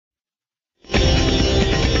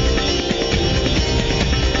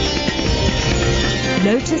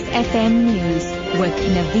FM News with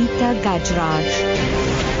Navita Gajraj.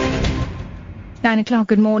 9 o'clock,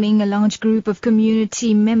 good morning. A large group of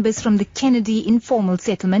community members from the Kennedy informal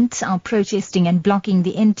settlement are protesting and blocking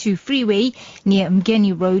the N2 freeway near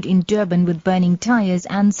Mgeni Road in Durban with burning tires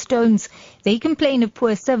and stones. They complain of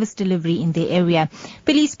poor service delivery in the area.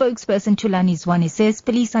 Police spokesperson Thulani Zwane says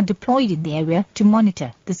police are deployed in the area to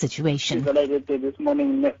monitor the situation. This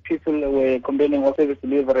morning, people were complaining of service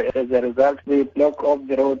delivery. As a result, they block off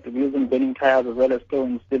the road using burning tires as well as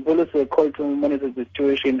stones. The police were called to monitor the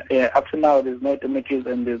situation. Up to now, there's no damages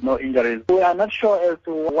and there's no injuries. We are not sure as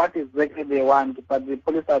to what exactly they want, but the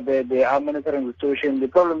police are there. They are monitoring the situation. The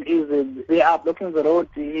problem is they are blocking the road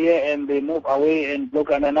here and they move away and block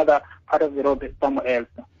on another part of the road somewhere else.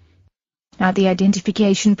 Now, the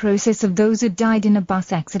identification process of those who died in a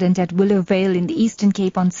bus accident at Willowvale in the Eastern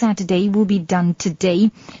Cape on Saturday will be done today.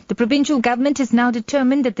 The provincial government has now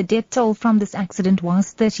determined that the death toll from this accident was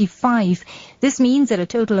 35. This means that a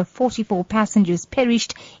total of 44 passengers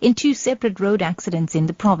perished in two separate road accidents in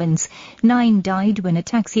the province. 9 died when a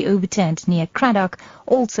taxi overturned near Cradock,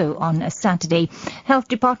 also on a Saturday. Health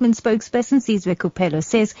Department spokesperson Sizwe Kupelo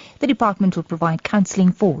says the department will provide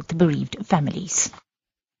counselling for the bereaved families.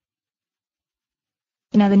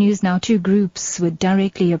 In other news now, two groups with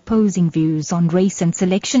directly opposing views on race and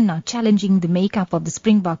selection are challenging the makeup of the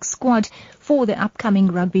Springbok squad for the upcoming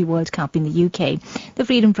Rugby World Cup in the UK. The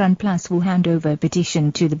Freedom Front Plus will hand over a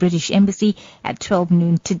petition to the British Embassy at 12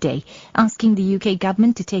 noon today, asking the UK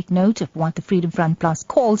government to take note of what the Freedom Front Plus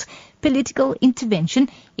calls political intervention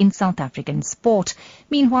in South African sport.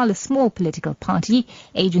 Meanwhile, a small political party,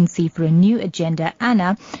 Agency for a New Agenda,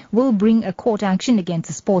 ANA, will bring a court action against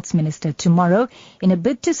the sports minister tomorrow in a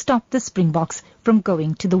bid to stop the Springboks from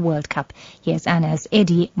going to the World Cup. Here's ANA's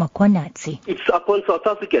Eddie Makwanatsi. It's upon South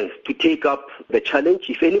Africans to take up the challenge.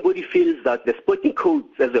 If anybody feels that the sporting codes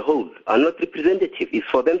as a whole are not representative, it's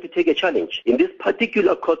for them to take a challenge. In this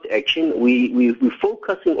particular court action, we're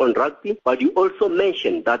focusing on rugby, but you also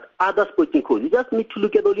mentioned that other sporting codes. You just need to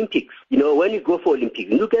look at Olympics. You know, when you go for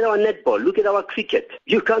Olympics, look at our netball, look at our cricket.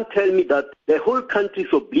 You can't tell me that the whole country is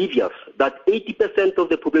oblivious that 80% of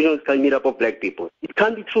the population is made up of black people. It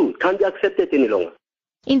can't be true. It can't be accepted any longer.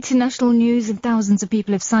 International news, and thousands of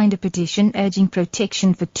people have signed a petition urging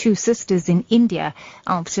protection for two sisters in India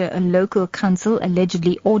after a local council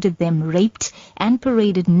allegedly ordered them raped and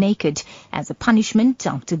paraded naked as a punishment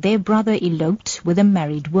after their brother eloped with a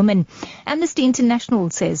married woman. Amnesty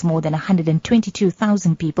International says more than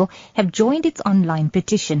 122,000 people have joined its online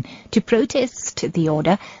petition to protest the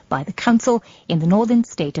order by the council in the northern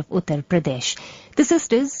state of Uttar Pradesh. The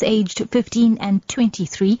sisters, aged 15 and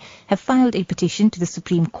 23, have filed a petition to the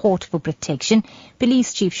Supreme Court for protection.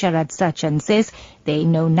 Police Chief Sharad Sachan says they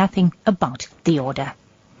know nothing about the order.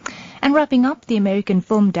 And wrapping up, the American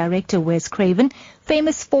film director Wes Craven,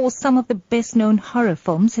 famous for some of the best-known horror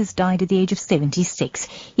films, has died at the age of 76.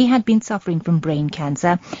 He had been suffering from brain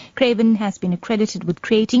cancer. Craven has been accredited with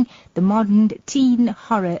creating the modern teen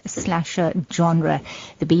horror slasher genre.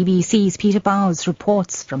 The BBC's Peter Bowes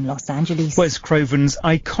reports from Los Angeles. Wes Craven's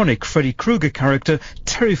iconic Freddy Krueger character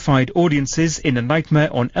terrified audiences in A Nightmare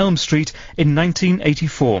on Elm Street in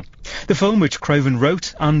 1984. The film, which Craven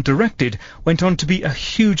wrote and directed, went on to be a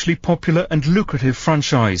hugely popular and lucrative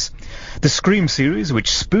franchise. The Scream series,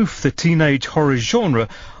 which spoofed the teenage horror genre,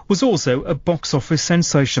 was also a box office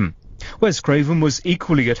sensation. Wes Craven was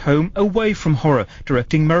equally at home away from horror,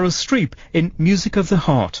 directing Meryl Streep in Music of the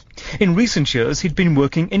Heart. In recent years, he'd been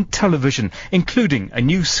working in television, including a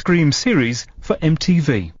new Scream series for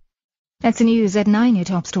MTV. That's the news at 9. Your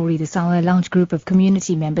top story this hour. A large group of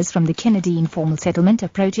community members from the Kennedy informal settlement are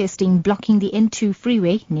protesting, blocking the N2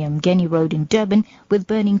 freeway near Mgeni Road in Durban with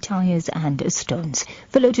burning tires and stones.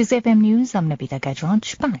 For Lotus FM News, I'm Navita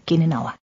Gajraj, back in an hour.